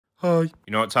Hi. You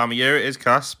know what time of year it is,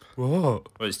 Casp? What?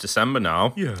 Well, it's December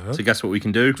now. Yeah. So guess what we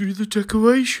can do? Do the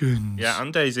decorations. Yeah,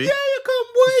 and Daisy. Yeah, I can't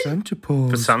wait. Santa Paws.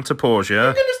 For Santa Paws, yeah?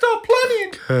 I'm gonna start planning.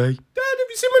 Okay. Dad, have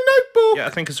you seen my notebook? Yeah, I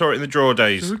think I saw it in the drawer,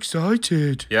 Days. So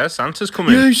excited. Yeah, Santa's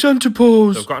coming. Yay, Santa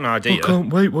Paws. So I've got an I idea.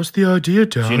 can't wait. What's the idea,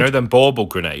 Dad? So you know them bauble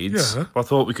grenades? Yeah. Well, I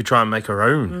thought we could try and make our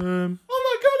own. Oh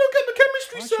my god, I'll get my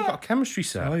chemistry You've set. got a chemistry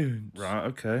set. Science. Right,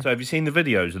 okay. So have you seen the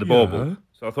videos of the Yeah. bauble?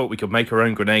 So I thought we could make our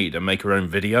own grenade and make our own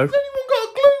video. Anyone got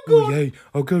a glue gun? Oh, yay.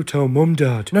 I'll go tell Mum,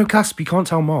 Dad. No, Casp, you can't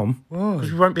tell Mom. Why?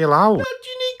 Because we won't be allowed. Dad, do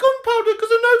you need gunpowder? Because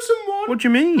I know someone. What do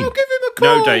you mean? I'll give him a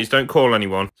call. No, Days, don't call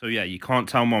anyone. So yeah, you can't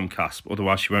tell Mom, Casp,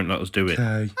 otherwise she won't let us do it. Okay.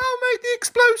 I'll make the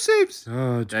explosives.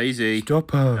 Dad. Daisy.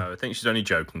 Stop her. No, I think she's only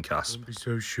joking, Casp. Don't be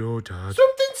so sure, Dad.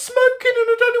 Something's smoking and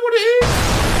I don't know what it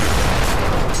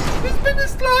is. There's been a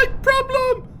slight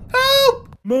problem.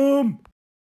 Help! Mum!